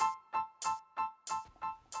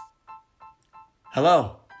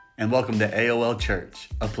Hello, and welcome to AOL Church,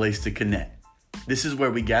 a place to connect. This is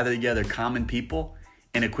where we gather together common people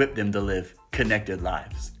and equip them to live connected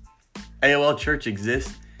lives. AOL Church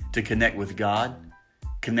exists to connect with God,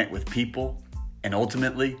 connect with people, and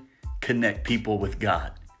ultimately, connect people with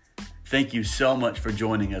God. Thank you so much for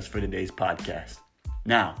joining us for today's podcast.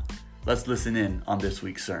 Now, let's listen in on this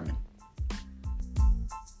week's sermon.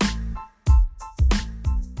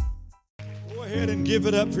 Go ahead and give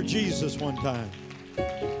it up for Jesus one time.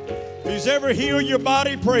 If He's ever healed your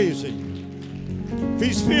body, praise Him. If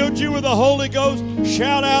He's filled you with the Holy Ghost,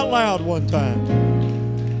 shout out loud one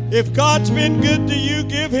time. If God's been good to you,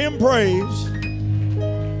 give Him praise.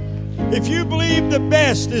 If you believe the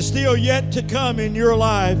best is still yet to come in your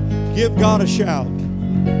life, give God a shout.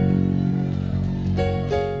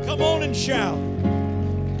 Come on and shout.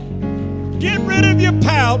 Get rid of your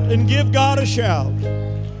pout and give God a shout.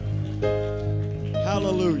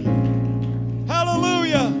 Hallelujah.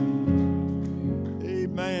 Hallelujah.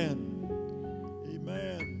 Amen.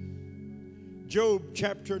 Amen. Job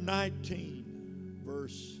chapter 19,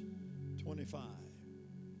 verse 25.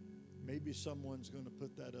 Maybe someone's going to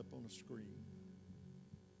put that up on a screen.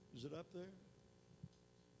 Is it up there?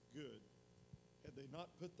 Good. Had they not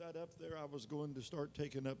put that up there, I was going to start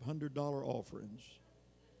taking up $100 offerings.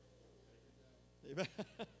 Amen.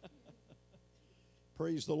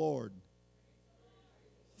 Praise the Lord.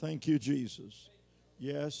 Thank you, Jesus.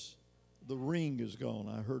 Yes, the ring is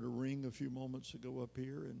gone. I heard a ring a few moments ago up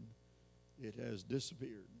here, and it has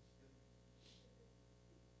disappeared.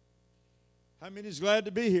 How many is glad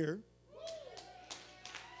to be here?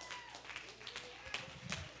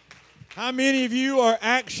 How many of you are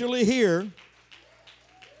actually here?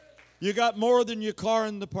 You got more than your car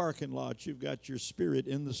in the parking lot. You've got your spirit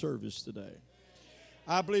in the service today.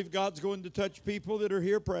 I believe God's going to touch people that are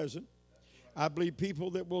here present. I believe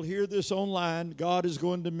people that will hear this online, God is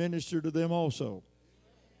going to minister to them also.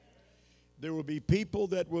 There will be people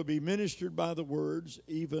that will be ministered by the words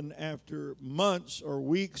even after months or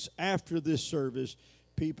weeks after this service.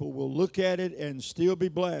 People will look at it and still be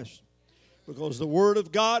blessed because the Word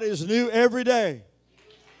of God is new every day.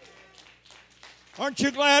 Aren't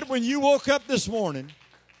you glad when you woke up this morning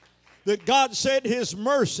that God said His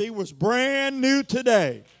mercy was brand new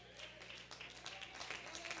today?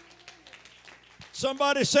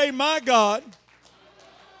 Somebody say, my God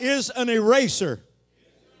is an eraser.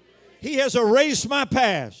 He has erased my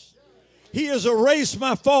past. He has erased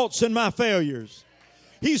my faults and my failures.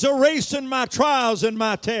 He's erasing my trials and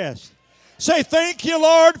my tests. Say, thank you,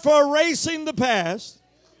 Lord, for erasing the past.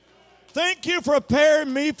 Thank you for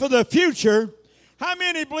preparing me for the future. How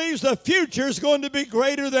many believes the future is going to be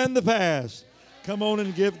greater than the past? Come on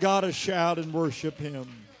and give God a shout and worship Him. Amen.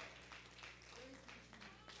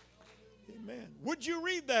 Would you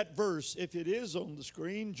read that verse if it is on the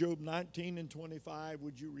screen? Job 19 and 25.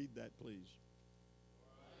 Would you read that, please?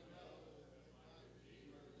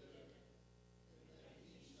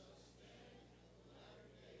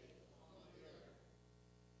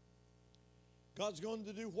 God's going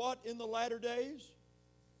to do what in the latter days?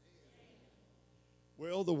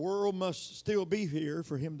 Well, the world must still be here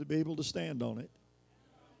for Him to be able to stand on it.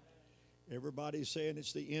 Everybody's saying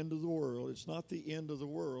it's the end of the world. It's not the end of the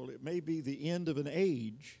world. It may be the end of an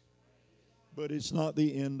age, but it's not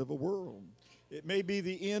the end of a world. It may be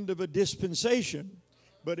the end of a dispensation,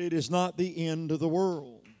 but it is not the end of the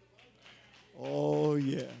world. Oh,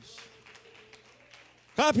 yes.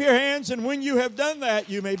 Clap your hands, and when you have done that,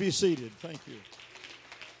 you may be seated. Thank you.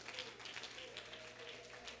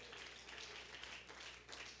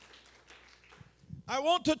 I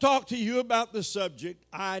want to talk to you about the subject,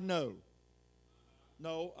 I know.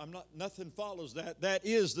 No, nothing follows that. That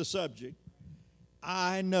is the subject.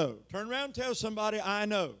 I know. Turn around and tell somebody, I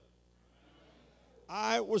know.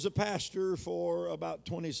 I was a pastor for about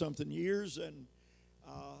 20-something years, and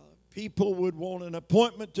people would want an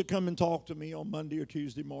appointment to come and talk to me on Monday or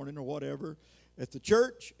Tuesday morning or whatever at the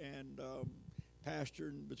church, and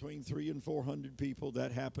pastoring between 300 and 400 people.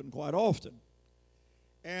 That happened quite often.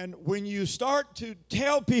 And when you start to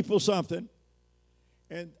tell people something,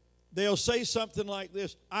 and they'll say something like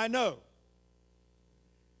this, I know.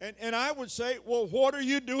 And I would say, well, what are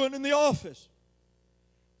you doing in the office?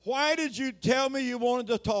 Why did you tell me you wanted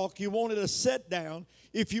to talk, you wanted to sit down,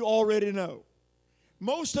 if you already know?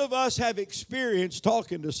 Most of us have experience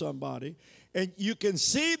talking to somebody, and you can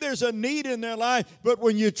see there's a need in their life, but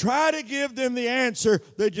when you try to give them the answer,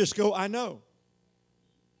 they just go, I know.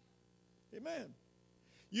 Amen.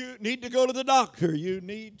 You need to go to the doctor. You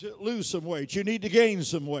need to lose some weight. You need to gain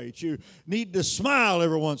some weight. You need to smile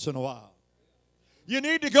every once in a while. You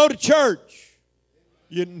need to go to church.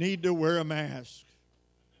 you need to wear a mask.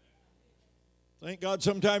 Thank God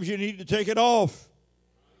sometimes you need to take it off.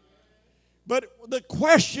 But the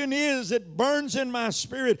question is, it burns in my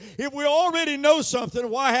spirit, if we already know something,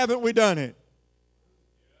 why haven't we done it?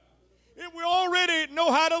 If we already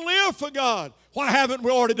know how to live for God, why haven't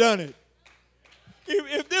we already done it?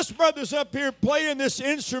 If this brother's up here playing this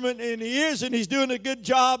instrument, and he is, and he's doing a good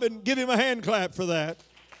job, and give him a hand clap for that.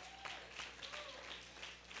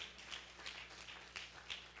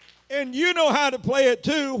 And you know how to play it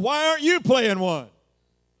too, why aren't you playing one?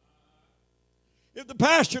 If the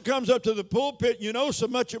pastor comes up to the pulpit, you know so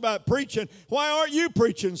much about preaching, why aren't you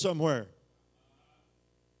preaching somewhere?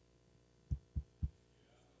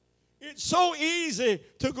 It's so easy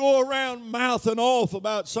to go around mouthing off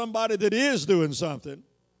about somebody that is doing something.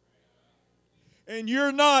 And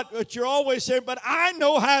you're not, but you're always saying, but I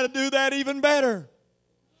know how to do that even better.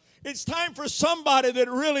 It's time for somebody that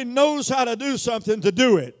really knows how to do something to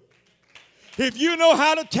do it. If you know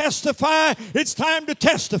how to testify, it's time to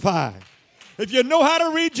testify. If you know how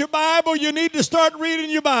to read your Bible, you need to start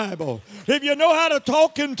reading your Bible. If you know how to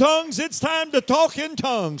talk in tongues, it's time to talk in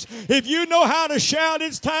tongues. If you know how to shout,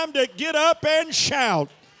 it's time to get up and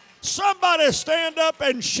shout. Somebody stand up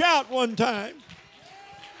and shout one time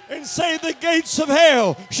and say, the gates of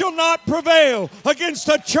hell shall not prevail against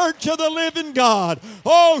the church of the living God.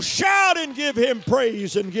 Oh, shout and give him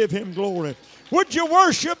praise and give him glory. Would you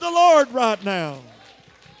worship the Lord right now?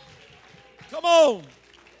 Come on.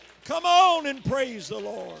 Come on and praise the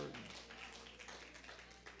Lord.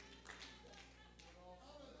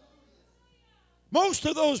 Most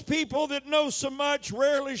of those people that know so much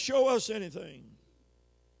rarely show us anything.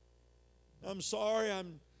 I'm sorry,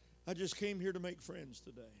 I just came here to make friends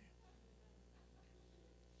today.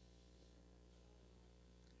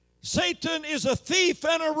 Satan is a thief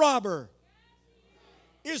and a robber.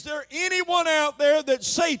 Is there anyone out there that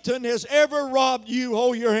Satan has ever robbed you?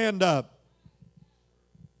 Hold your hand up.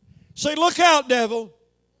 Say, look out, devil.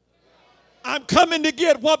 I'm coming to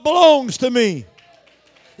get what belongs to me.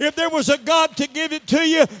 If there was a God to give it to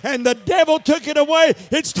you and the devil took it away,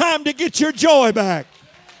 it's time to get your joy back.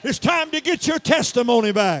 It's time to get your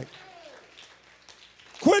testimony back.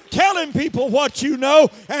 Quit telling people what you know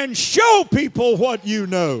and show people what you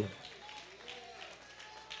know.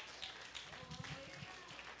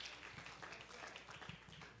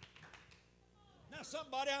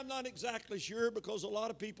 Somebody, I'm not exactly sure because a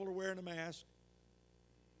lot of people are wearing a mask.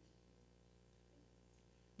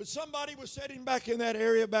 But somebody was sitting back in that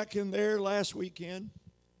area back in there last weekend.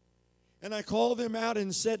 And I called them out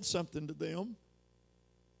and said something to them.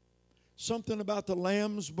 Something about the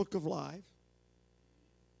Lamb's Book of Life.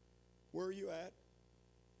 Where are you at?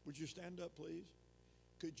 Would you stand up, please?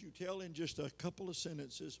 Could you tell in just a couple of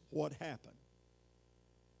sentences what happened?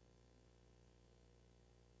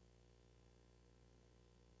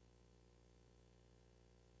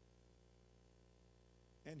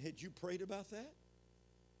 And had you prayed about that?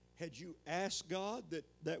 Had you asked God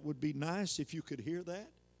that would be nice if you could hear that?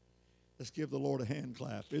 Let's give the Lord a hand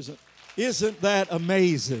clap. Isn't that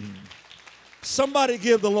amazing? Somebody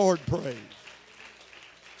give the Lord praise.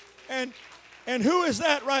 And who is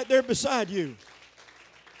that right there beside you?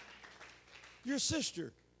 Your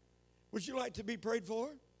sister. Would you like to be prayed for?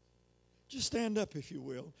 Just stand up, if you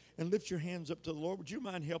will, and lift your hands up to the Lord. Would you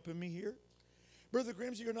mind helping me here? Brother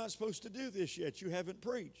Grimsey, you're not supposed to do this yet. You haven't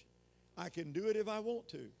preached. I can do it if I want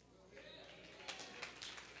to.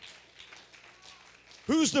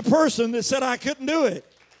 Who's the person that said I couldn't do it?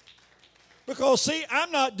 Because, see,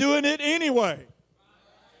 I'm not doing it anyway.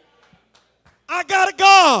 I got a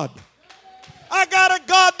God. I got a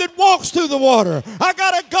God that walks through the water. I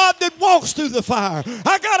got a God that walks through the fire.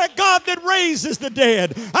 I got a God that raises the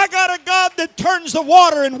dead. I got a God that turns the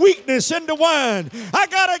water and weakness into wine. I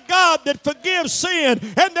got a God that forgives sin.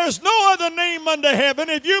 And there's no other name under heaven.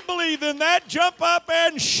 If you believe in that, jump up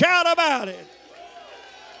and shout about it.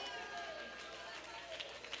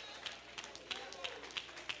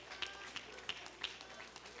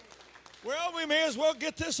 Well, we may as well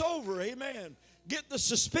get this over. Amen. Get the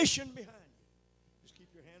suspicion behind it.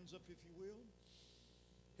 Up, if you will.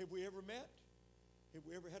 Have we ever met? Have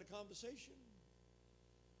we ever had a conversation?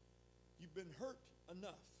 You've been hurt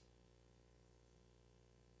enough.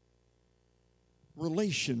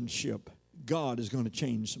 Relationship. God is going to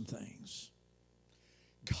change some things.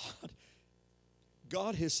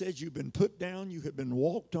 God has said you've been put down, you have been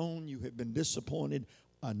walked on, you have been disappointed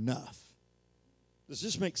enough. Does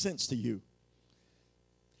this make sense to you?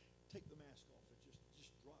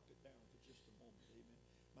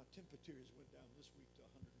 Temperatures went down this week to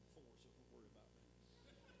 104, so don't worry about me.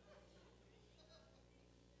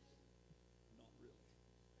 Not really.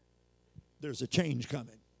 There's a change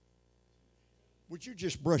coming. Would you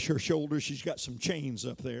just brush her shoulders? She's got some chains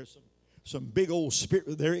up there. Some big old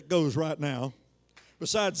spirit. There it goes right now.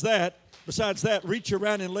 Besides that, reach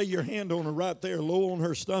around and lay your hand on her right there, low on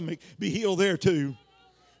her stomach. Be healed there too.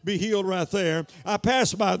 Be healed right there. I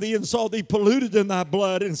passed by thee and saw thee polluted in thy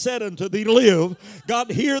blood and said unto thee, live. God,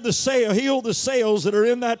 heal the cells that are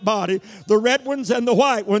in that body, the red ones and the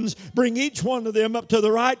white ones. Bring each one of them up to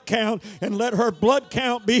the right count and let her blood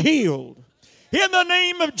count be healed. In the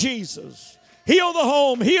name of Jesus. Heal the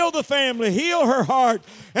home, heal the family, heal her heart.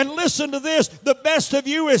 And listen to this, the best of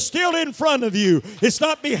you is still in front of you. It's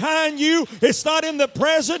not behind you. It's not in the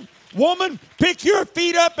present. Woman, pick your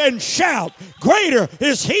feet up and shout. Greater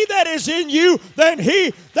is he that is in you than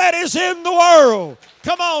he that is in the world.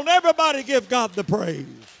 Come on, everybody give God the praise.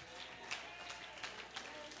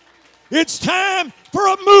 It's time for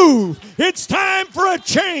a move. It's time for a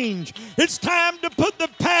change. It's time to put the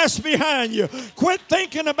past behind you. Quit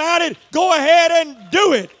thinking about it. Go ahead and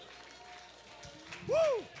do it. Woo!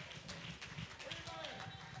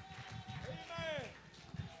 Amen.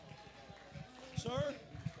 Sir?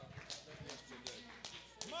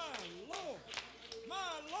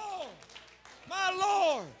 My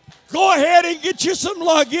Lord. Go ahead and get you some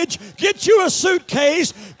luggage, get you a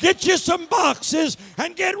suitcase, get you some boxes,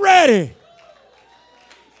 and get ready.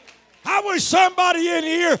 I wish somebody in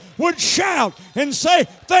here would shout and say,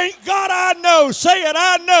 thank God I know. Say it,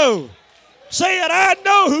 I know. Say it, I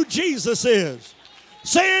know who Jesus is.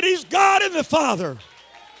 Say it, he's God in the Father.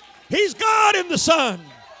 He's God in the Son.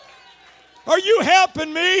 Are you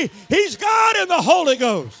helping me? He's God in the Holy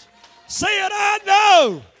Ghost. Say it, I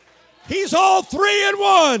know. He's all three in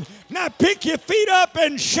one. Now pick your feet up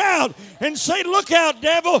and shout and say, look out,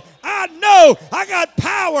 devil. I know I got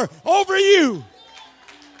power over you.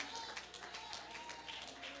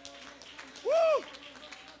 Woo!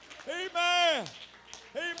 Amen.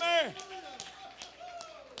 Amen.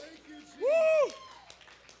 Woo!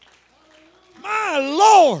 My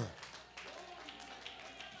Lord.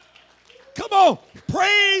 Come on.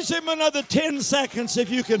 Praise him another 10 seconds if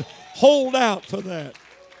you can hold out for that.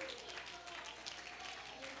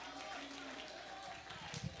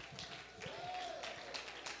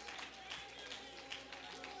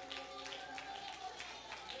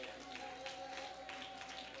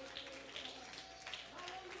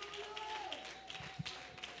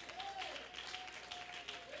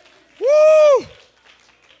 Woo!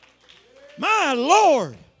 My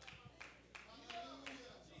Lord.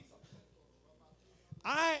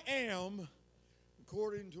 I am,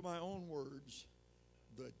 according to my own words,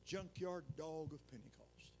 the junkyard dog of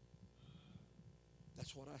Pentecost.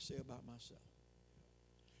 That's what I say about myself.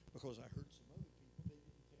 Because I heard some other people, they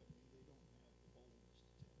didn't tell me, they don't have the boldness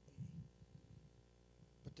to tell me.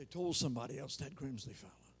 But they told somebody else, that Grimsley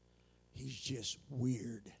fella, he's just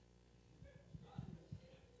weird.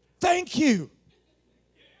 Thank you.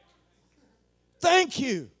 Thank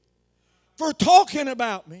you for talking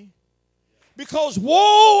about me. Because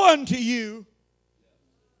woe unto you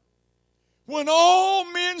when all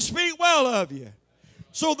men speak well of you.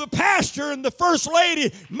 So the pastor and the first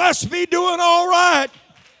lady must be doing all right.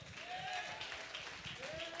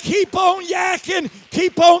 Keep on yakking.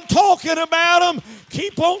 Keep on talking about them.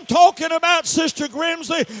 Keep on talking about Sister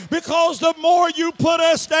Grimsley, because the more you put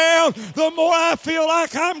us down, the more I feel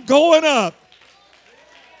like I'm going up.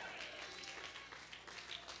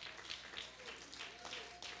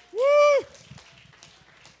 Woo!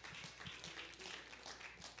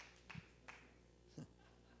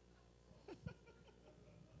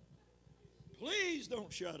 Please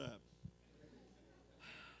don't shut up.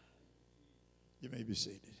 You may be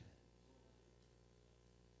seated.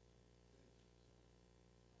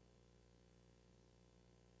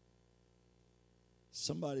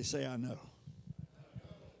 Somebody say, I know.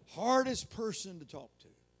 Hardest person to talk to.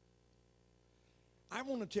 I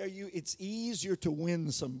want to tell you, it's easier to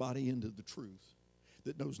win somebody into the truth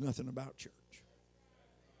that knows nothing about church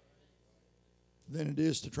than it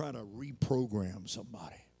is to try to reprogram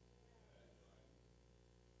somebody.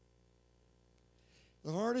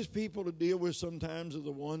 The hardest people to deal with sometimes are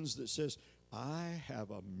the ones that says, I have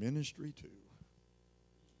a ministry too.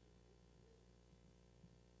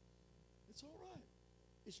 It's all right.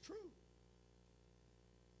 It's true.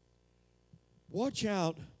 Watch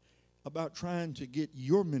out about trying to get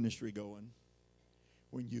your ministry going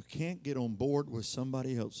when you can't get on board with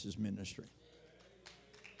somebody else's ministry.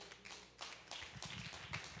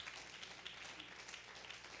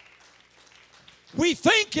 We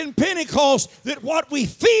think in Pentecost that what we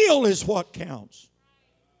feel is what counts.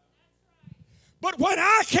 But when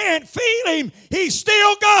I can't feel him, he's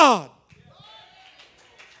still God.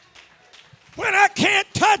 When I can't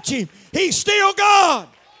touch him, he's still God.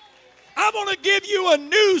 I want to give you a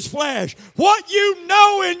news flash. What you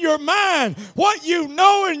know in your mind, what you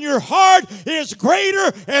know in your heart is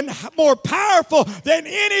greater and more powerful than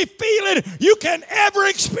any feeling you can ever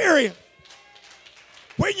experience.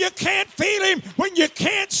 When you can't feel him, when you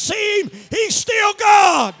can't see him, he's still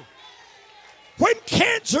God. When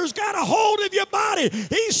cancer's got a hold of your body,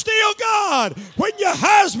 he's still God. When your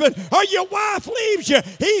husband or your wife leaves you,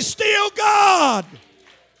 he's still God.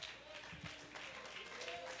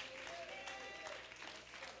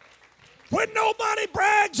 When nobody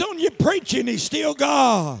brags on you preaching, he's still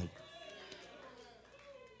God.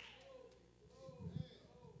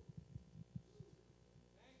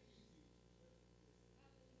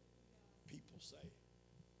 People say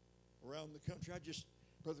around the country,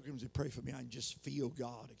 Brother Grimsley, pray for me, I can just feel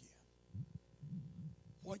God again.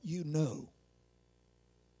 What you know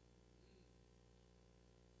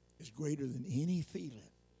is greater than any feeling.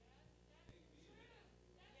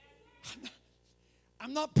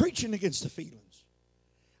 I'm not preaching against the feelings.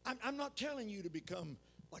 I'm not telling you to become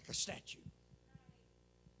like a statue.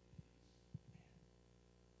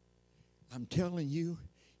 I'm telling you,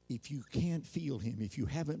 if you can't feel him, if you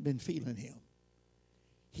haven't been feeling him,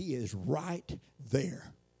 he is right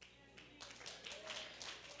there.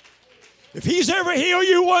 If he's ever healed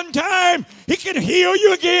you one time, he can heal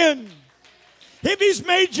you again. If he's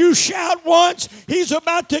made you shout once, he's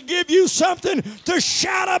about to give you something to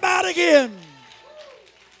shout about again.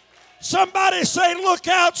 Somebody say, look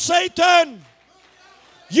out, Satan.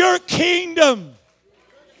 Your kingdom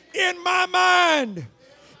in my mind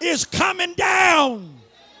is coming down.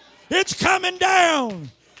 It's coming down.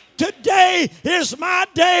 Today is my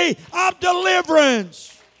day of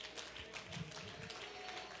deliverance.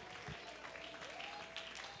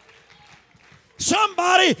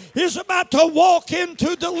 Somebody is about to walk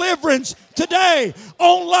into deliverance today,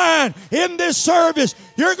 online, in this service.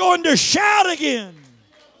 You're going to shout again.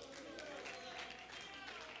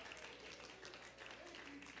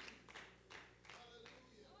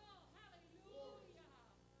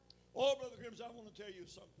 Oh, Brother Grims, I want to tell you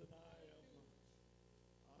something. I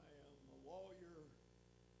am a lawyer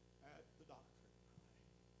at the doctrine.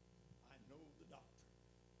 I know the doctrine.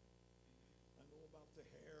 I know about the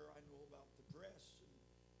hair. I know about the dress. And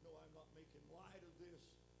no, I'm not making light of this.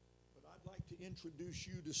 But I'd like to introduce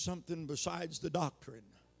you to something besides the doctrine.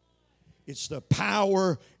 It's the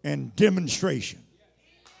power and demonstration.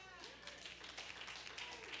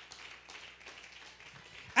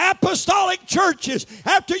 Apostolic churches,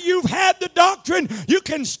 after you've had the doctrine, you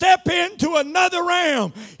can step into another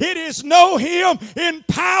realm. It is know him in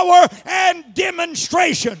power and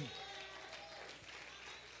demonstration.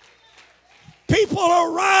 People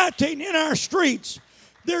are rioting in our streets.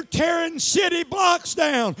 They're tearing city blocks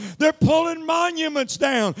down. They're pulling monuments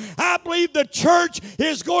down. I believe the church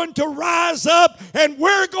is going to rise up and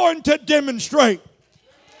we're going to demonstrate.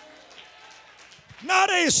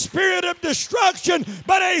 Not a spirit of destruction,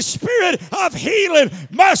 but a spirit of healing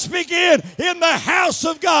must begin in the house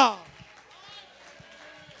of God.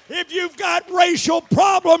 If you've got racial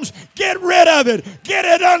problems, get rid of it. Get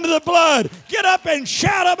it under the blood. Get up and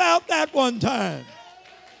shout about that one time.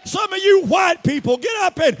 Some of you white people, get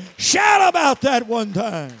up and shout about that one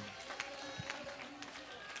time.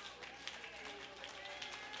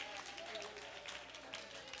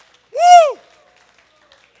 Woo!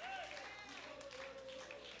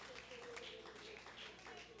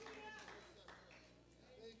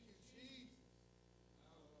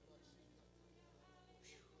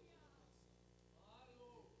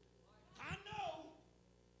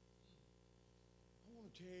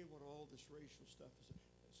 Tell you what all this racial stuff is.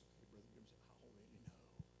 That's okay, Brother Jim said, I already know.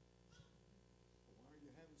 Why are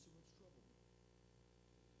you having so much trouble?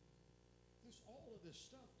 There's all of this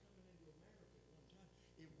stuff coming into America at one time.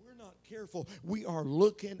 If we're not careful, we are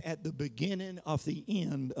looking at the beginning of the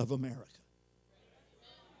end of America.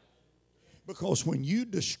 Because when you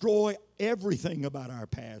destroy everything about our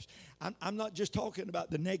past, I'm not just talking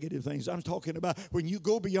about the negative things. I'm talking about when you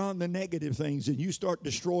go beyond the negative things and you start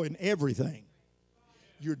destroying everything.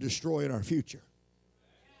 You're destroying our future.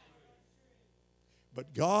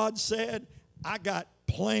 But God said, I got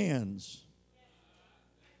plans.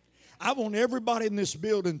 I want everybody in this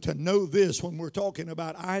building to know this when we're talking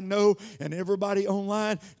about I know, and everybody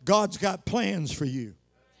online, God's got plans for you.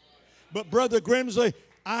 But Brother Grimsley,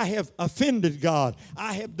 I have offended God.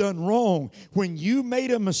 I have done wrong. When you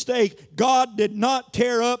made a mistake, God did not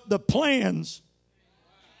tear up the plans.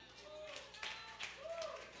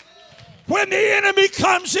 When the enemy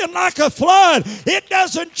comes in like a flood, it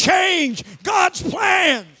doesn't change God's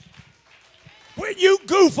plans. when you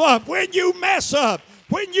goof up, when you mess up,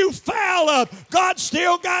 when you foul up, God's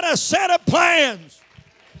still got a set of plans.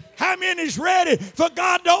 How many is ready for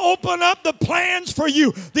God to open up the plans for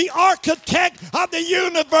you, the architect of the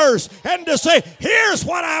universe, and to say, here's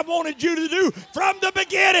what I wanted you to do from the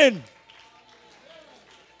beginning?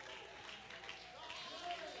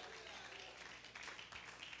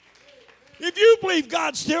 If you believe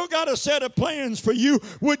God's still got a set of plans for you,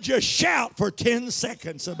 would you shout for 10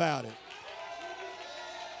 seconds about it?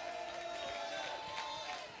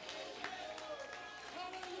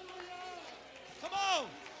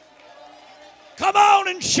 Come on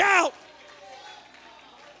and shout.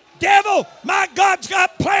 Devil, my God's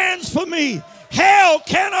got plans for me. Hell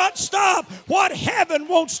cannot stop what heaven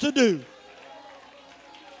wants to do.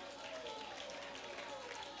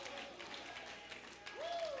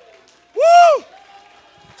 Woo!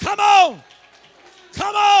 Come on.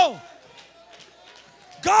 Come on.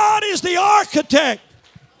 God is the architect.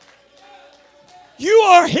 You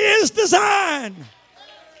are His design.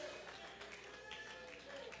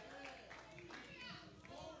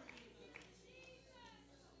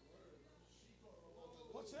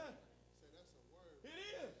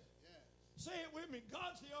 Say it with me.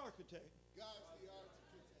 God's the architect.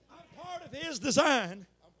 I'm part of His design.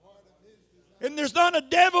 And there's not a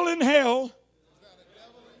devil in hell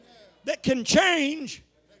that can change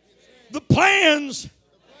the plans,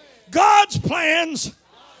 God's plans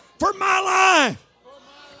for my life.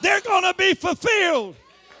 They're going to be fulfilled.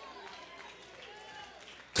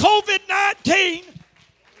 COVID-19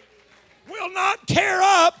 will not tear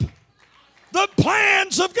up the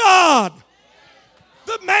plans of God.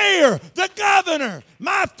 The mayor, the governor,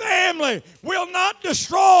 my family will not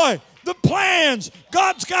destroy the plans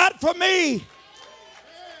God's got for me.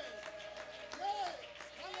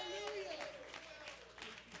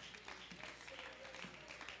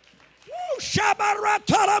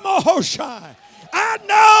 I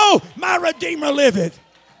know my Redeemer liveth.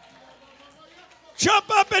 Jump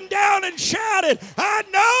up and down and shout it. I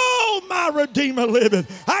know my Redeemer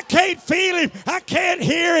liveth. I can't feel Him. I can't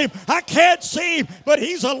hear Him. I can't see Him. But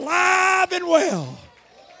He's alive and well.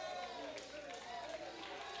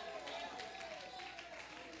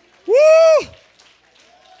 Woo!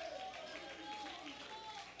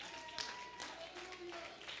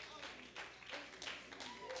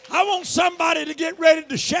 I want somebody to get ready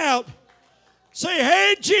to shout. Say,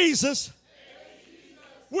 hey, Jesus.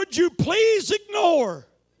 Would you please ignore?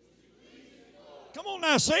 Come on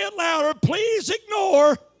now, say it louder. Please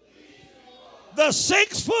ignore the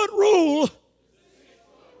 6-foot rule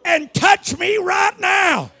and touch me right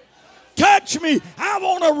now. Touch me. I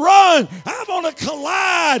want to run. I want to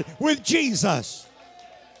collide with Jesus.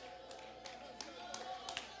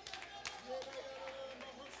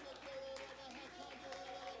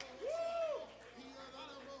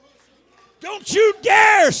 Don't you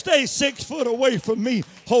dare stay 6 foot away from me,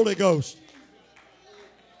 Holy Ghost.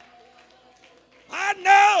 I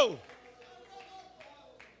know.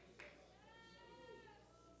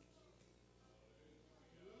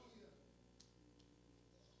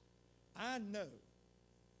 I know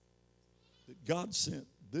that God sent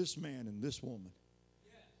this man and this woman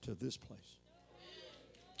to this place.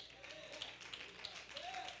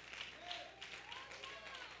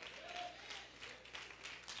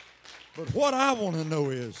 But what I want to know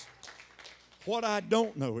is, what I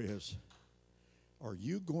don't know is, are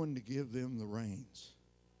you going to give them the reins?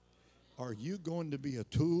 Are you going to be a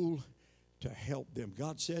tool to help them?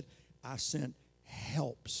 God said, I sent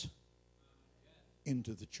helps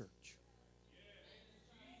into the church.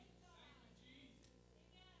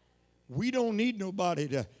 We don't need nobody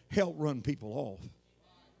to help run people off.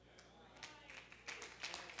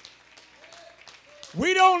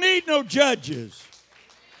 We don't need no judges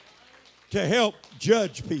to help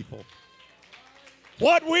judge people.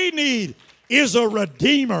 What we need is a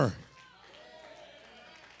redeemer.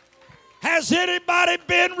 Has anybody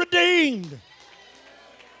been redeemed?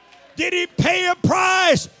 Did He pay a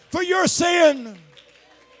price for your sin?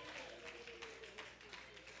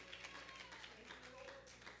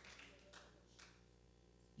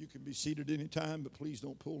 You can be seated anytime, but please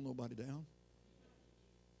don't pull nobody down.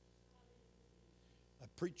 A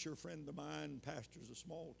preacher friend of mine pastors a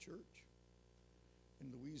small church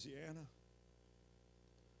in Louisiana,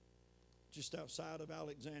 just outside of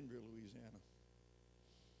Alexandria, Louisiana.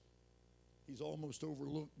 He's almost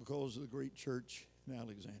overlooked because of the great church in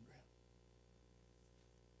Alexandria.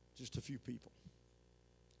 Just a few people.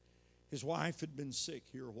 His wife had been sick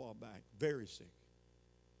here a while back, very sick.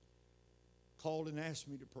 Called and asked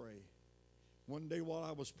me to pray. One day while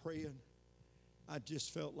I was praying, I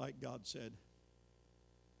just felt like God said,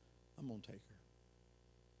 I'm going to take her.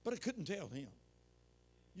 But I couldn't tell him.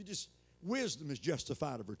 Wisdom is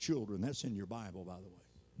justified of her children. That's in your Bible, by the way.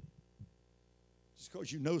 Just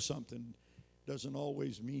because you know something doesn't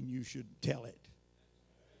always mean you should tell it.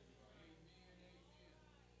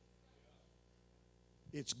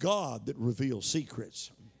 It's God that reveals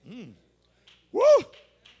secrets. Woo!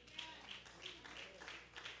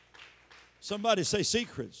 Somebody say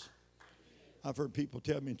secrets. I've heard people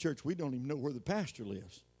tell me in church, we don't even know where the pastor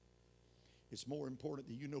lives. It's more important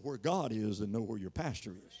that you know where God is than know where your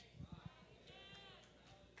pastor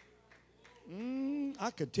is.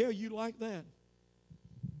 I could tell you like that.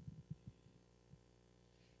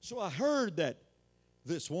 So I heard that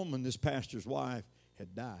this woman, this pastor's wife,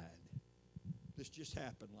 had died. This just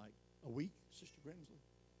happened like a week, Sister Grinsley,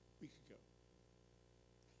 a week ago.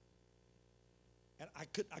 And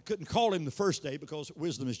I couldn't call him the first day because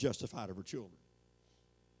wisdom is justified of her children.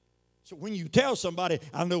 So when you tell somebody,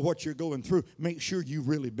 I know what you're going through, make sure you've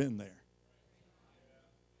really been there.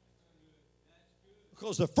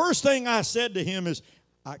 Because the first thing I said to him is,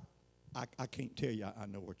 I can't tell you I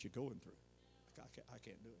know what you're going through. I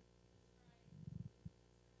can't do it.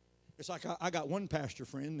 It's like I got one pastor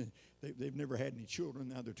friend, they've never had any children,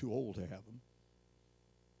 now they're too old to have them.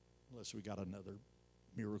 Unless we got another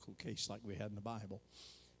miracle case like we had in the Bible.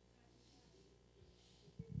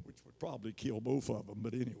 Which would probably kill both of them,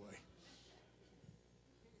 but anyway.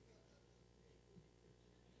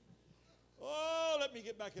 Oh, let me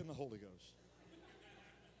get back in the Holy Ghost.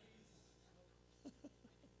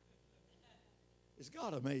 Is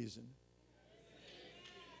God amazing?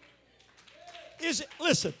 Is it?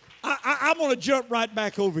 Listen, I want to jump right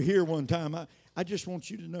back over here one time. I just want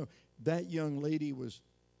you to know that young lady was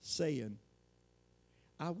saying,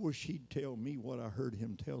 I wish he'd tell me what I heard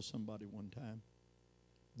him tell somebody one time,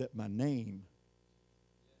 that my name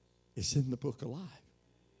is in the book of life.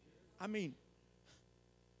 I mean,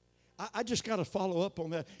 I just got to follow up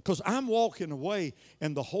on that because I'm walking away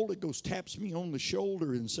and the Holy Ghost taps me on the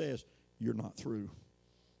shoulder and says, you're not through.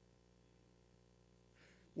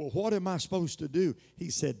 Well, what am I supposed to do? He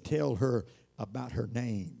said, tell her about her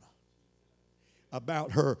name,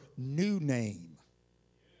 about her new name.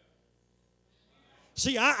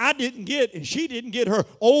 See, I didn't get, and she didn't get her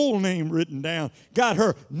old name written down, got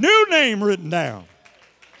her new name written down.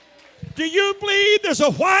 Do you believe there's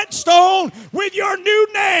a white stone with your new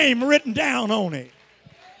name written down on it?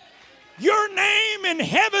 Your name in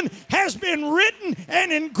heaven has been written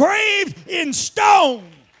and engraved in stone.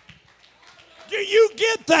 Do you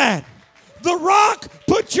get that? The rock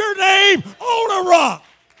put your name on a rock.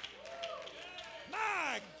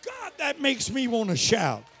 My God, that makes me want to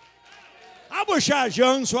shout. I wish I was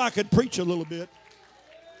young so I could preach a little bit.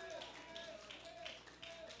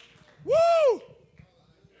 Woo!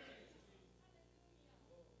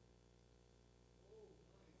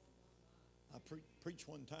 I preached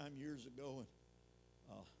one time years ago, and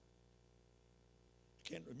I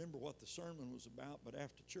can't remember what the sermon was about, but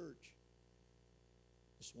after church,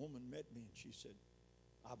 this woman met me and she said,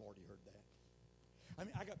 I've already heard that. I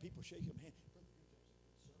mean, I got people shaking their hand.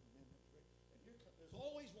 And here comes, there's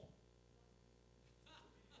always one.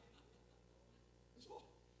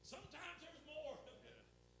 Sometimes there's more.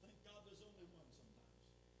 Thank God there's only one sometimes.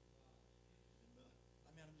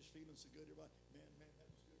 And, I'm just feeling so good. Everybody, man, that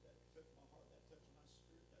was good. That touched my heart. That touched my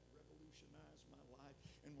spirit. That revolutionized my life.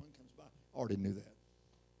 And one comes by. Already knew that.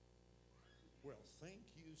 Well, thank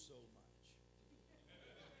you so much.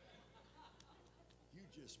 You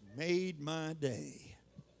just made my day.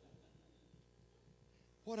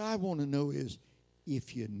 What I want to know is,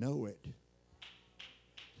 if you know it,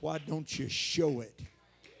 why don't you show it?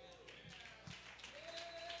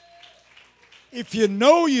 If you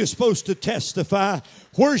know you're supposed to testify,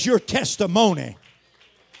 where's your testimony?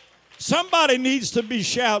 Somebody needs to be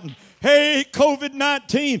shouting, hey,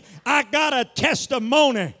 COVID-19, I got a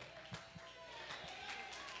testimony.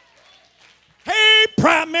 Hey,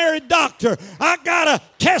 primary doctor, I got a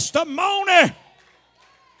testimony.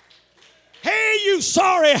 Hey, you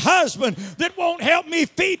sorry husband that won't help me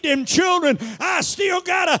feed them children, I still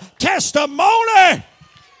got a testimony.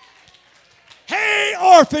 Hey,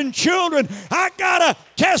 orphan children, I got a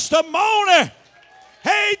testimony.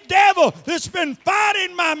 Hey, devil that's been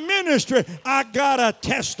fighting my ministry, I got a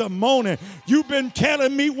testimony. You've been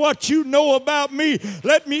telling me what you know about me.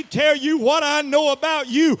 Let me tell you what I know about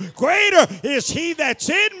you. Greater is he that's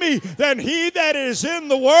in me than he that is in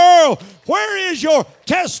the world. Where is your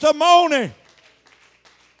testimony?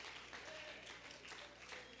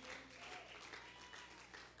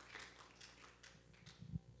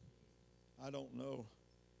 I don't know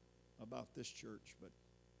about this church, but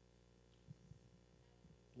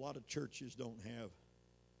a lot of churches don't have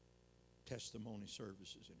testimony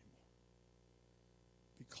services anymore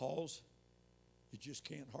because you just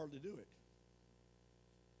can't hardly do it.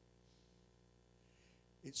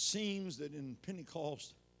 It seems that in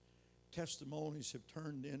Pentecost, testimonies have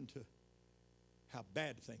turned into how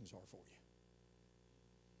bad things are for you.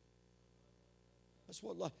 That's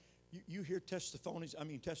what you hear testimonies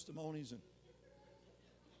and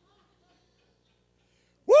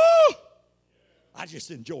woo! I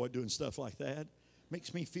just enjoy doing stuff like that.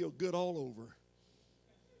 Makes me feel good all over.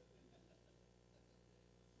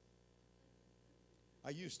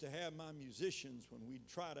 I used to have my musicians, when we'd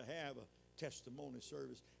try to have a testimony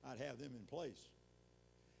service, I'd have them in place.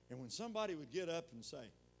 And when somebody would get up and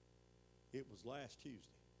say, it was last Tuesday.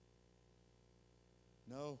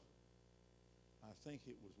 No, I think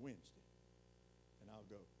it was Wednesday. And I'll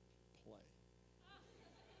go, play.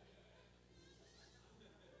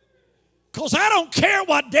 Because I don't care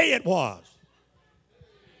what day it was.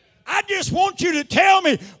 I just want you to tell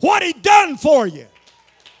me what He done for you.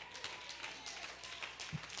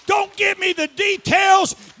 Don't give me the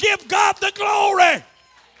details. Give God the glory.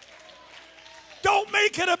 Don't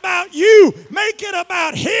make it about you. Make it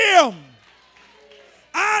about Him.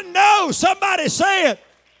 I know, somebody say it,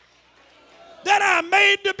 that I'm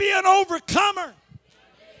made to be an overcomer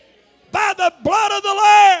by the blood of the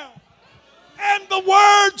Lamb and the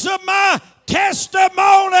words of my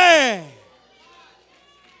testimony.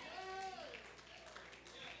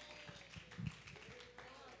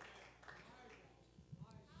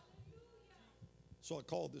 So I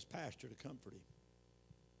called this pastor to comfort him.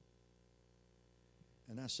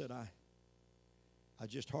 And I said, I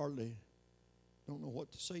just hardly don't know what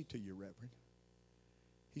to say to you, Reverend.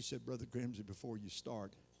 He said, Brother Grimsley, before you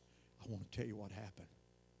start, I want to tell you what happened.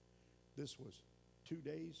 This was 3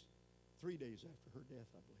 days after her death,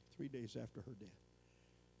 I believe. 3 days after her death.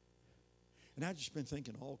 And I've just been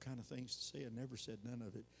thinking all kind of things to say. I never said none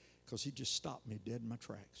of it because he just stopped me dead in my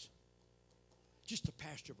tracks. Just a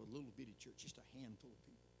pastor of a little bitty church, just a handful of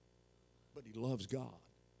people. But he loves God.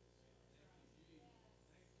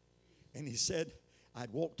 And he said,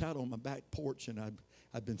 I'd walked out on my back porch and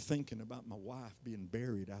I'd been thinking about my wife being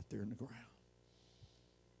buried out there in the ground.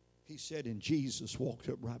 He said, and Jesus walked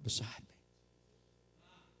up right beside me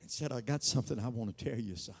and said, I got something I want to tell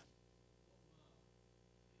you, son.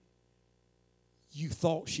 You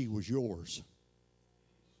thought she was yours.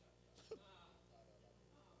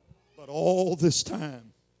 But all this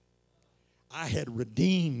time, I had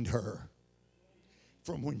redeemed her.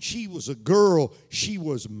 From when she was a girl, she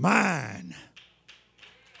was mine.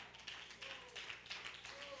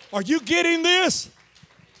 Are you getting this?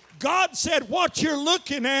 God said what you're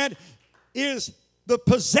looking at is the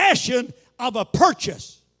possession of a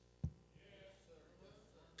purchase.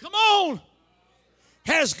 Come on.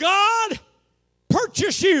 Has God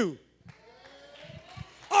purchased you?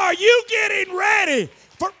 Are you getting ready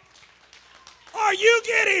for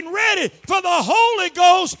the Holy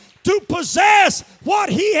Ghost to possess what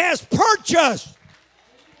He has purchased?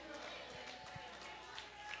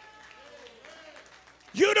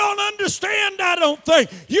 You don't understand, I don't think.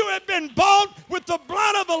 You have been bought with the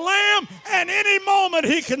blood of the Lamb, and any moment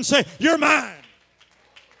He can say, you're mine.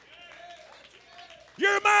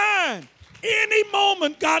 You're mine. Any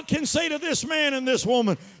moment God can say to this man and this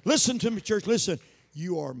woman, listen to me, church, listen.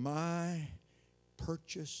 You are my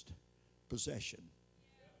purchased possession.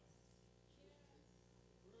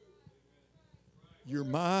 You're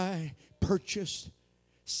my purchased.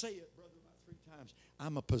 Say it, brother, about 3 times.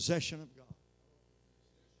 I'm a possession of God.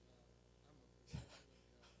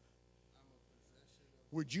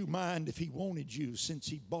 Would you mind if He wanted you, since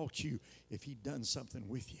He bought you, if He'd done something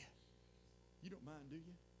with you? You don't mind, do you?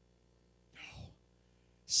 No.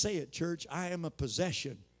 Say it, church. I am a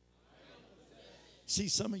possession. See,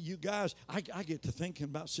 some of you guys, I get to thinking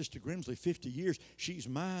about Sister Grimsley, 50 years. She's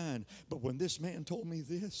mine. But when this man told me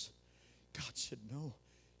this, God said, no,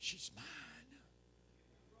 she's mine.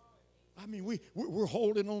 I mean, we're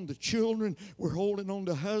holding on to children. We're holding on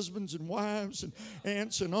to husbands and wives and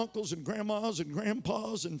aunts and uncles and grandmas and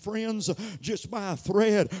grandpas and friends just by a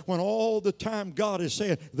thread, when all the time God is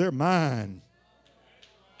saying, they're mine.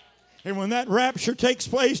 And when that rapture takes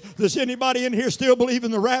place, does anybody in here still believe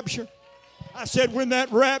in the rapture? I said, when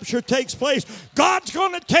that rapture takes place, God's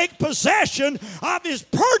going to take possession of His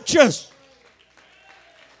purchase.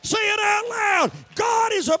 Say it out loud.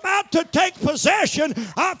 God is about to take possession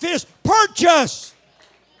of His purchase.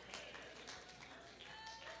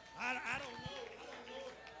 I don't know. I don't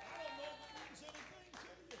know if it means anything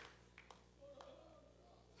to you.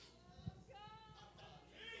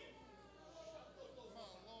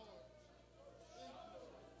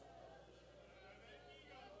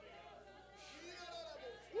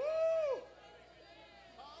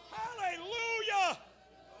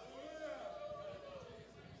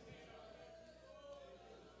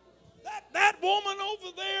 woman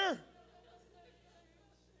over there,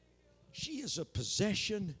 she is a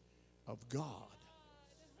possession of God.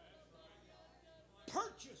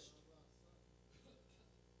 Purchased.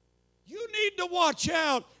 You need to watch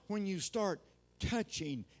out when you start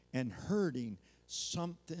touching and hurting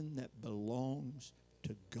something that belongs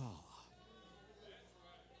to God.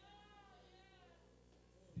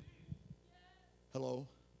 Hello?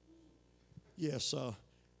 Yes,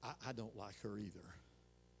 I don't like her either.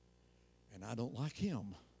 And I don't like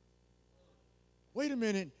him. Wait a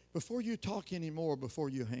minute. Before you talk anymore, before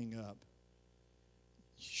you hang up,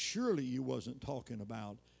 surely you wasn't talking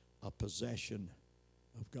about a possession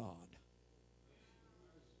of God.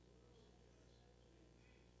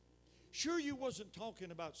 Sure you wasn't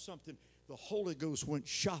talking about something the Holy Ghost went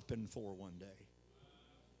shopping for one day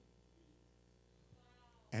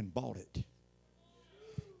and bought it.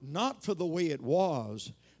 Not for the way it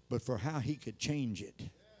was, but for how he could change it.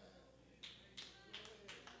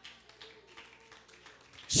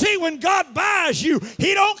 See, when God buys you,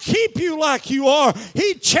 he don't keep you like you are.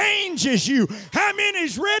 He changes you. How many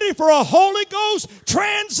is ready for a Holy Ghost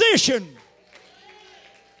transition?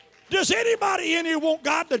 Does anybody in here want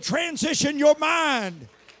God to transition your mind?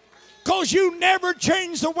 Because you never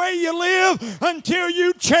change the way you live until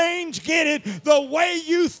you change, get it, the way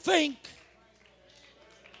you think.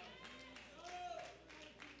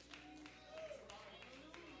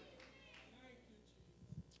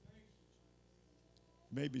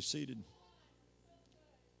 You may be seated.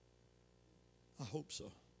 I hope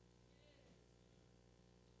so.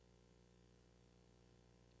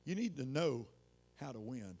 You need to know how to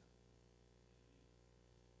win.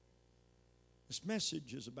 This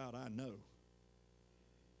message is about I know.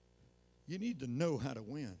 You need to know how to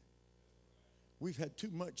win. We've had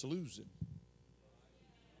too much losing.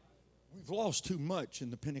 We've lost too much in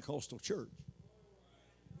the Pentecostal church.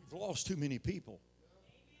 We've lost too many people.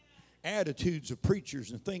 Attitudes of preachers,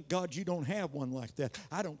 and thank God you don't have one like that.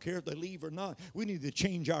 I don't care if they leave or not. We need to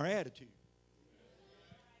change our attitude.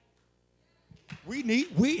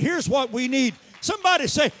 Here's what we need. Somebody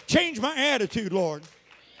say, change my attitude, Lord.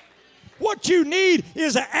 What you need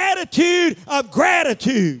is an attitude of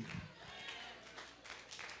gratitude.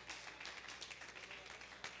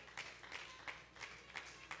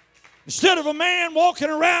 Instead of a man walking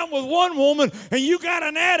around with one woman and you got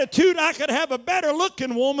an attitude, I could have a better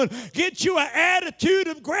looking woman, get you an attitude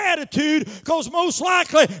of gratitude, because most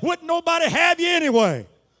likely wouldn't nobody have you anyway.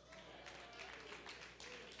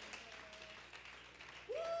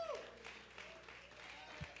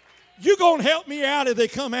 You gonna help me out if they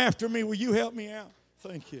come after me? Will you help me out?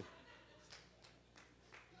 Thank you.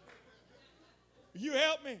 Will you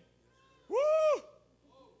help me? Woo!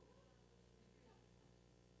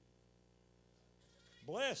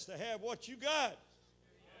 Blessed to have what you got.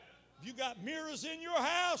 If you got mirrors in your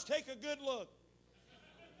house, take a good look.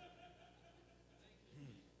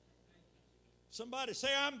 Somebody say,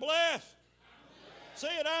 I'm blessed. Say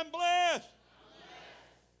it, I'm blessed.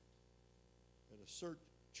 At a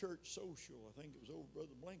church social, I think it was over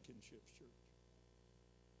Brother Blankenship's church.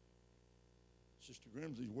 Sister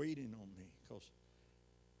Grimsley's waiting on me because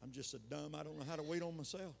I'm just so dumb I don't know how to wait on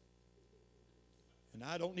myself. And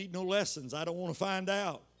I don't need no lessons. I don't want to find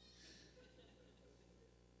out.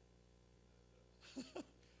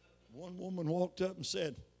 One woman walked up and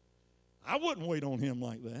said, I wouldn't wait on him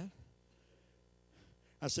like that.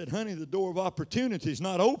 I said, honey, the door of opportunity is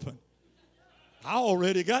not open. I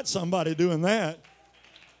already got somebody doing that.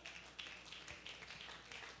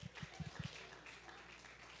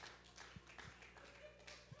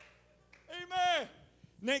 Amen.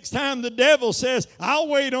 Next time the devil says, I'll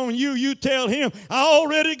wait on you, you tell him, I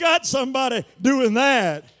already got somebody doing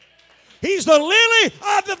that. He's the lily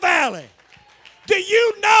of the valley. Do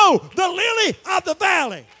you know the lily of the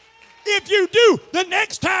valley? If you do, the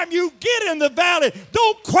next time you get in the valley,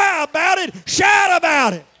 don't cry about it, shout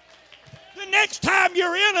about it. The next time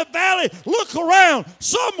you're in a valley, look around.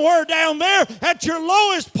 Somewhere down there at your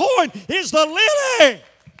lowest point is the lily.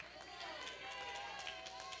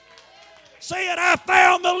 Say it, I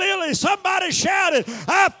found the lily. Somebody shouted,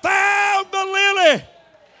 I found the lily.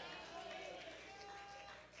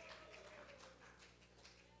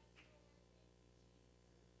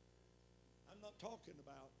 I'm not talking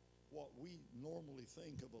about what we normally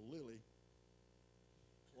think of a lily,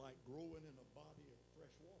 like growing in a body of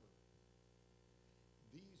fresh water.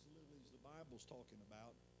 These lilies the Bible's talking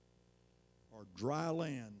about are dry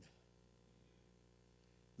land.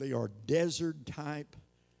 They are desert type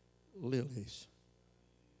lilies.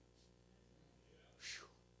 Whew.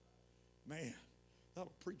 Man,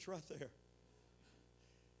 that'll preach right there.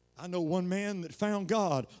 I know one man that found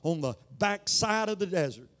God on the backside of the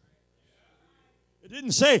desert. It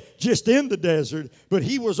didn't say just in the desert, but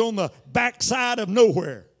he was on the backside of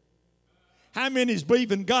nowhere. How many is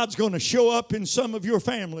believing God's going to show up in some of your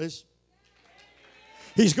families?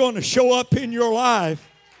 He's going to show up in your life.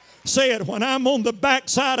 Say it, when I'm on the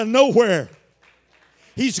backside of nowhere,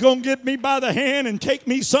 He's going to get me by the hand and take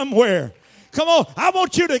me somewhere. Come on, I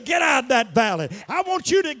want you to get out of that valley. I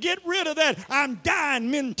want you to get rid of that I'm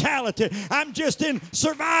dying mentality. I'm just in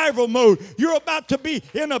survival mode. You're about to be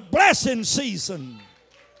in a blessing season.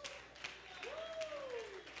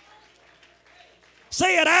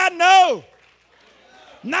 Say it, I know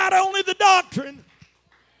not only the doctrine,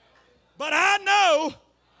 but I know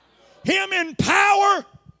Him in power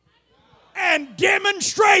and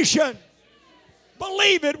demonstration.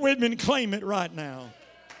 Believe it with me and claim it right now.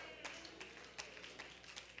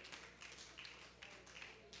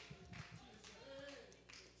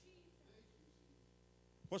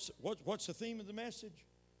 What's the theme of the message?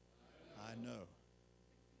 I know.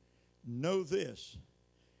 Know this.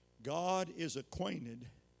 God is acquainted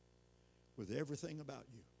with everything about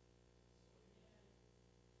you.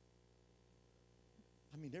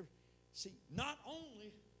 I mean, see, not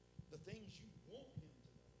only the things you want Him to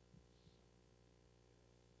know.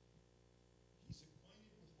 He's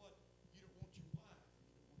acquainted with what you don't want your wife, you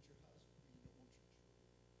don't want your husband, you don't want your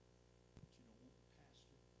children, but you don't want the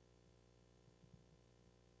pastor.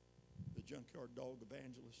 The junkyard dog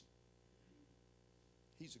evangelist.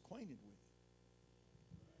 He's acquainted with it.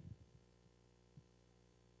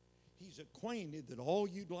 He's acquainted that all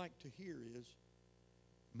you'd like to hear is,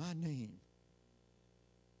 my name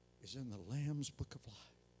is in the Lamb's Book of Life.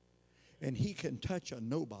 And He can touch a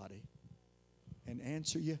nobody and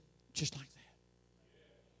answer you just like that.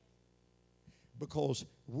 Because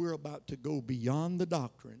we're about to go beyond the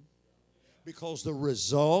doctrine. Because the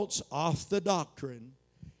results of the doctrine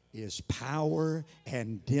is power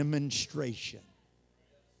and demonstration.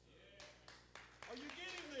 Are you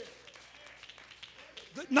getting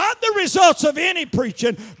this? Not the results of any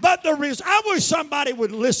preaching, but I wish somebody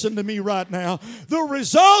would listen to me right now. The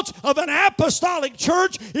results of an apostolic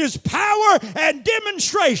church is power and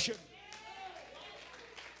demonstration.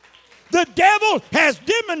 The devil has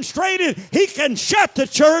demonstrated he can shut the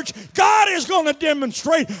church. God is going to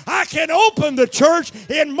demonstrate I can open the church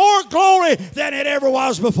in more glory than it ever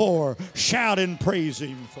was before. Shout and praise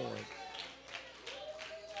Him for it.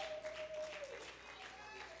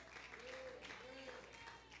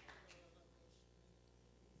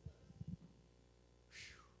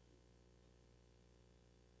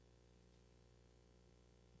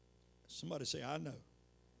 Somebody say, I know.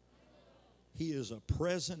 He is a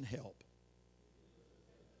present help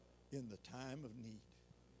in the time of need.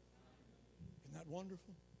 Isn't that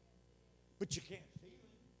wonderful? But you can't feel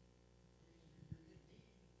it.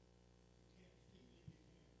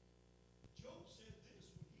 Job said this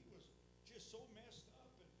when he was just so messed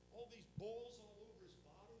up and all these boils all over his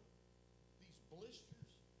body, these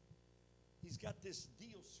blisters. He's got this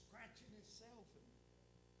deal scratching himself. And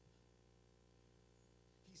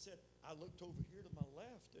he said, I looked over here to my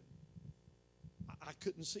left and I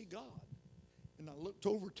couldn't see God. And I looked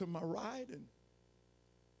over to my right, and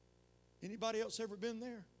anybody else ever been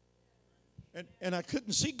there? And I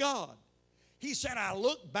couldn't see God. He said, I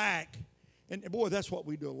looked back, and boy, that's what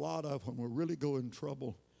we do a lot of when we're really going in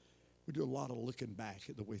trouble. We do a lot of looking back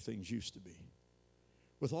at the way things used to be.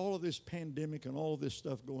 With all of this pandemic and all of this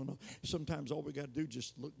stuff going on, sometimes all we got to do is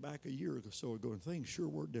just look back a year or so ago and things sure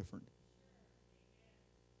were different.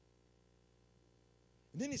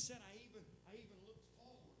 And then he said, I even looked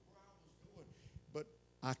forward where I was going, but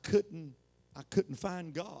I couldn't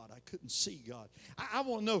find God. I couldn't see God. I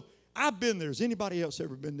want to know, I've been there. Has anybody else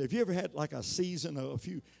ever been there? Have you ever had like a season of a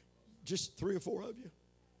few, just 3 or 4 of you?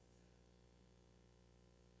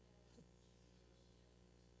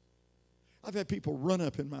 I've had people run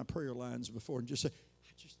up in my prayer lines before and just say,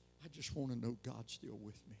 I just want to know God's still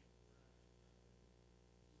with me.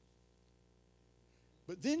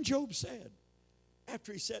 But then Job said,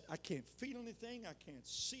 after he said, I can't feel anything, I can't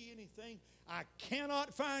see anything, I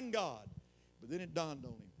cannot find God. But then it dawned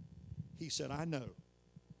on him. He said, I know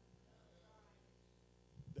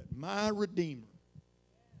that my Redeemer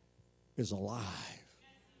is alive.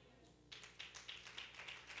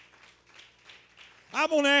 I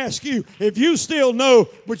want to ask you, if you still know,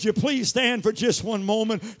 would you please stand for just one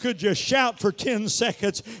moment? Could you shout for 10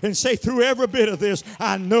 seconds and say through every bit of this,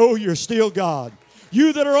 I know you're still God.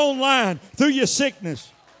 You that are online, through your sickness,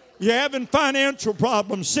 You're having financial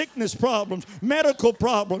problems, sickness problems, medical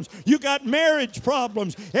problems. You got marriage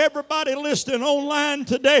problems. Everybody listening online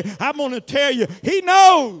today, I'm going to tell you, He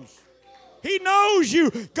knows. He knows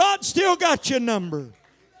you. God still got your number.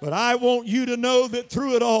 But I want you to know that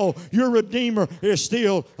through it all, your Redeemer is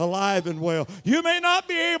still alive and well. You may not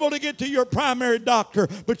be able to get to your primary doctor,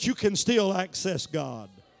 but you can still access God.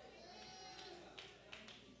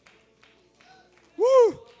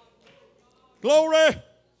 Woo! Glory!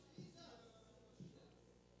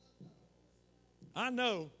 I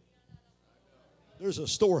know there's a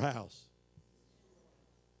storehouse.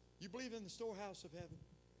 You believe in the storehouse of heaven?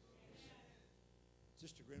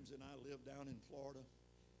 Sister Grimsey and I lived down in Florida.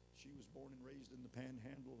 She was born and raised in the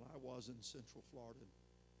Panhandle. I was in Central Florida.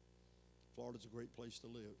 Florida's a great place to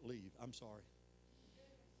leave. I'm sorry.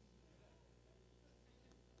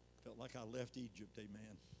 Felt like I left Egypt,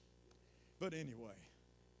 amen. But anyway.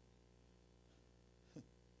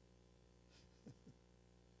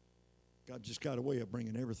 God just got a way of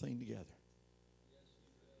bringing everything together.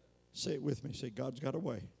 Say it with me. Say, God's got a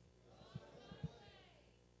way.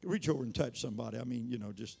 Reach over and touch somebody. I mean,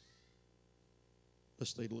 just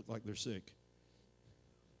unless they look like they're sick.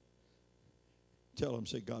 Tell them,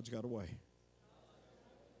 say, God's got a way.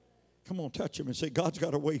 Come on, touch them and say, God's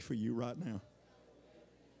got a way for you right now.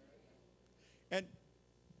 And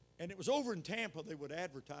it was over in Tampa, they would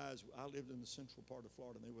advertise. I lived in the central part of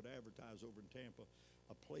Florida, and they would advertise over in Tampa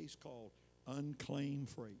a place called Unclaimed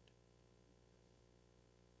Freight.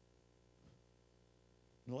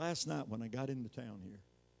 And last night when I got into town here,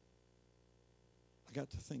 I got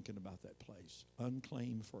to thinking about that place,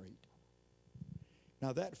 Unclaimed Freight.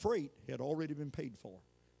 Now that freight had already been paid for.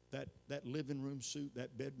 That living room suit,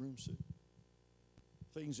 that bedroom suit.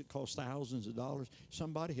 Things that cost thousands of dollars.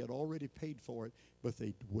 Somebody had already paid for it, but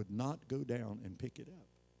they would not go down and pick it up.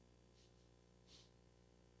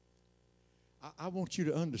 I want you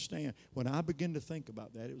to understand, when I began to think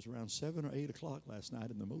about that, it was around 7 or 8 o'clock last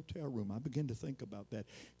night in the motel room, I began to think about that.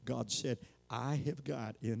 God said, I have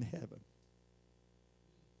got in heaven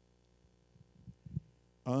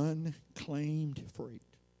unclaimed freight.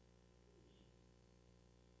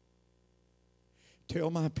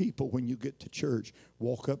 Tell my people when you get to church,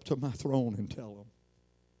 walk up to my throne and tell them,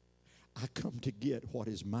 I come to get what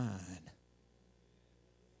is mine.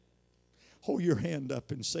 Hold your hand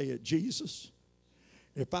up and say it, Jesus,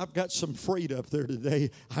 if I've got some freight up there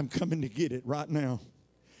today, I'm coming to get it right now.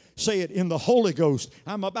 Say it in the Holy Ghost.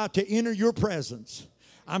 I'm about to enter your presence.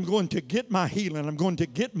 I'm going to get my healing. I'm going to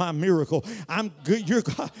get my miracle.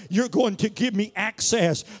 You're going to give me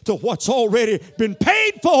access to what's already been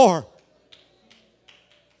paid for.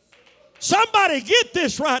 Somebody get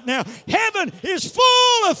this right now. Heaven is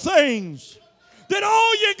full of things that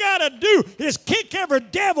all you got to do is kick every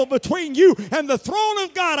devil between you and the throne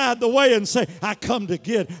of God out of the way and say, I come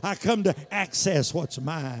to access what's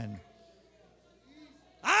mine.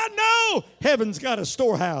 I know heaven's got a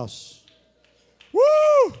storehouse.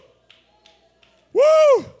 Woo!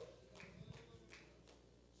 Woo!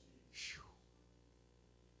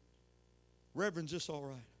 Reverend, is this all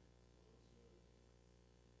right?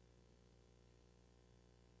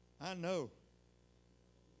 I know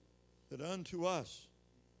that unto us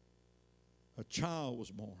a child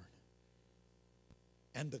was born,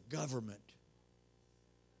 and the government.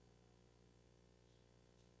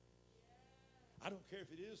 I don't care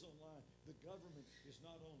if it is online, the government is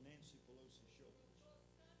not on Nancy Pelosi's shoulders.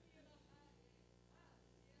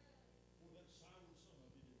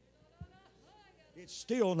 It's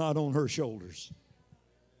still not on her shoulders.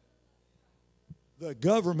 The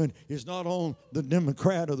government is not on the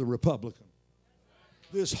Democrat or the Republican.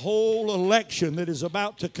 This whole election that is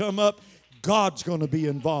about to come up, God's going to be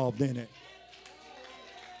involved in it.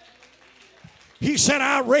 He said,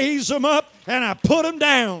 I raise them up and I put them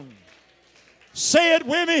down. Say it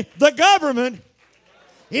with me. The government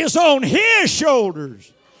is on His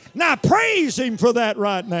shoulders. Now praise Him for that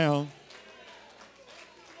right now.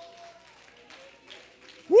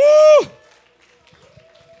 Woo!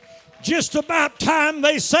 Just about time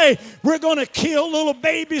they say we're going to kill little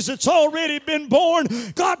babies that's already been born.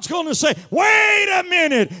 God's going to say, wait a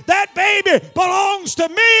minute, that baby belongs to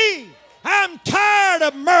me. I'm tired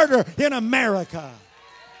of murder in America.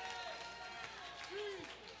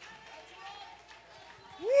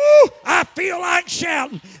 Woo, I feel like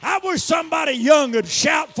shouting. I wish somebody young would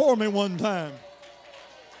shout for me one time.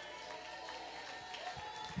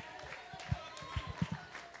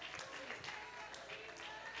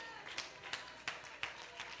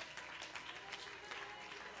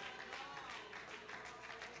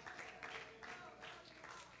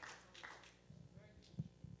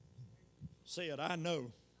 Say it, I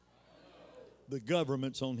know The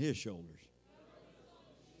government's on his shoulders.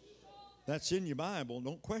 That's in your Bible.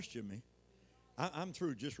 Don't question me. I'm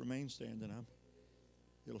through. Just remain standing.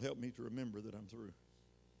 It'll help me to remember that I'm through.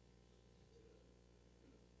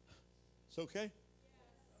 It's okay?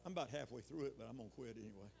 I'm about halfway through it, but I'm going to quit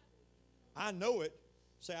anyway. I know it.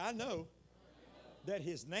 Say, I know that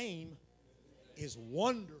his name is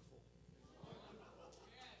wonderful.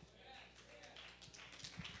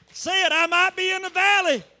 Say it, I might be in the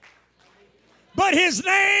valley, but his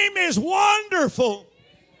name is wonderful.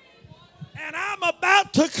 And I'm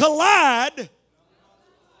about to collide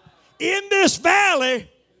in this valley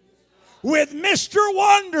with Mr.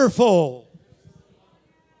 Wonderful.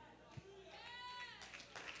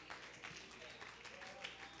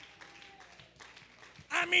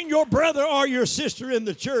 I mean, your brother or your sister in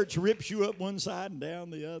the church rips you up one side and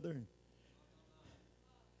down the other.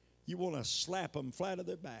 You want to slap them flat on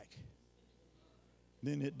their back.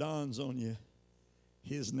 Then it dawns on you,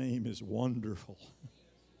 his name is wonderful.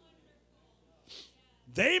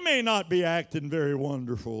 They may not be acting very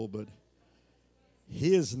wonderful, but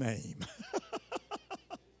his name.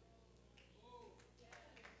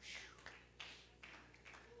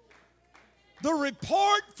 The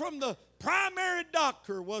report from the primary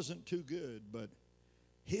doctor wasn't too good, but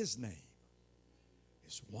his name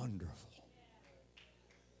is wonderful.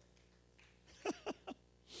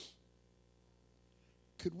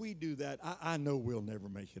 Could we do that? I know we'll never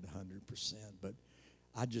make it 100%, but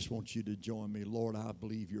I just want you to join me. Lord, I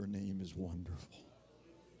believe your name is wonderful.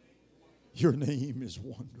 Your name is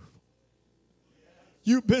wonderful.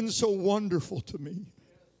 You've been so wonderful to me.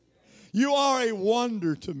 You are a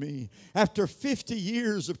wonder to me. After 50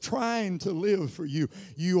 years of trying to live for you,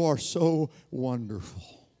 you are so wonderful.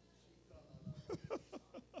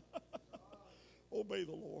 Obey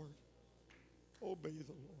the Lord. Obey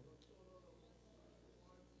the Lord.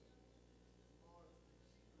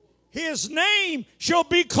 His name shall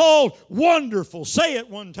be called Wonderful. Say it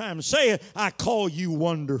one time. Say it. I call you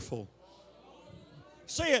wonderful.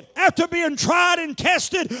 Say it. After being tried and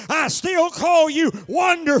tested, I still call you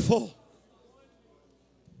wonderful.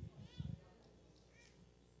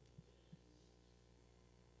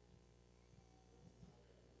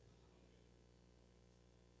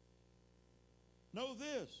 Know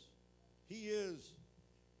this. He is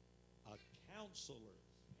a counselor.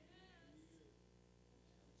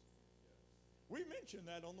 We mentioned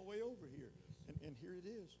that on the way over here. And here it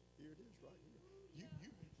is. Here it is right here. You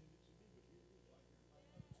mentioned it to me, but here it is right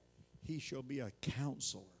here. He shall be a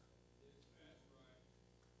counselor.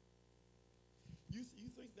 You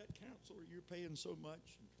think that counselor you're paying so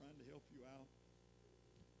much and trying to help you out,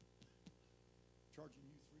 charging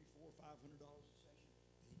you $300, $400, $500 a session,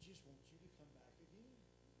 they just want you to come back again.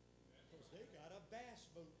 Because they got a bass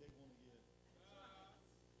boat they want to get.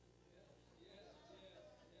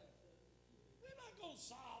 Going to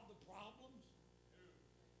solve the problems.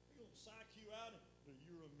 They're going to psych you out. Do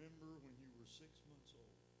you remember when you were 6 months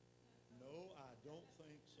old? No, I don't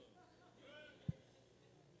think so.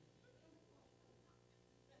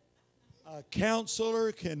 A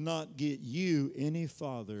counselor cannot get you any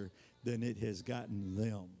farther than it has gotten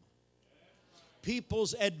them.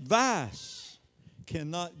 People's advice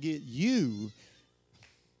cannot get you.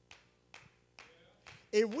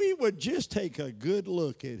 If we would just take a good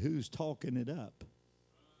look at who's talking it up,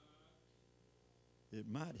 it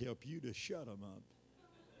might help you to shut them up.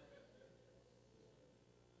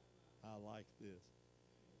 I like this.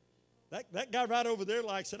 That guy right over there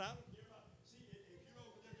likes it. I don't give up. See, if you're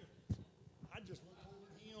over there, I just look over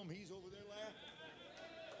at him. He's over there laughing.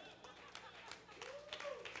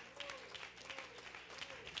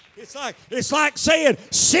 It's like saying,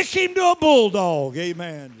 sick him to a bulldog.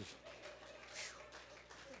 Amen.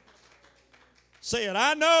 Say it,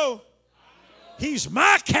 I know. He's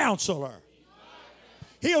my counselor.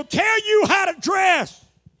 He'll tell you how to dress.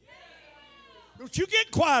 Don't you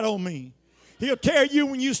get quiet on me. He'll tell you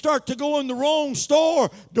when you start to go in the wrong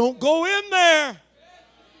store, don't go in there.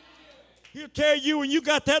 He'll tell you when you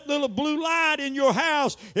got that little blue light in your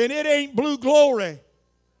house and it ain't blue glory.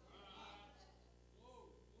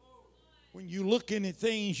 When you looking at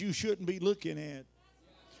things you shouldn't be looking at.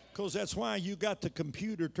 Because that's why you got the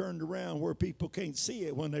computer turned around where people can't see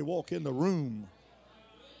it when they walk in the room.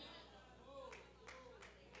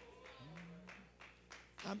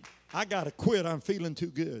 I got to quit. I'm feeling too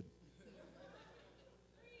good.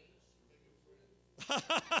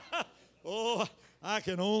 Oh, I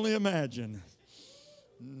can only imagine.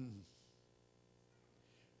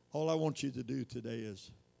 All I want you to do today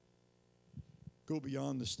is go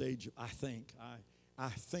beyond the stage of I think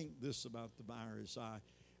this about the virus.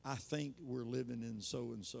 I think we're living in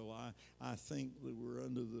so and so. I think that we're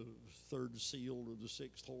under the third seal or the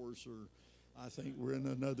sixth horse, or I think we're in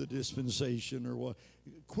another dispensation or what.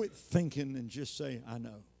 Quit thinking and just say, I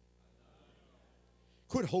know.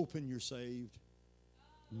 Quit hoping you're saved.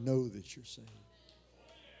 Know that you're saved.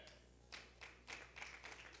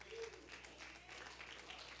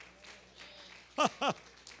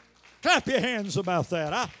 Clap your hands about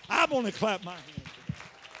that. I want to clap my hands.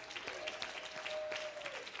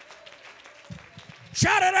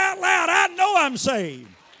 Shout it out loud. I know I'm saved.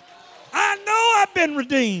 I know I've been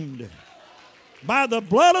redeemed by the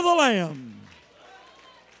blood of the Lamb.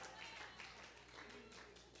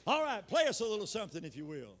 All right, play us a little something if you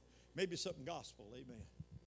will. Maybe something gospel. Amen.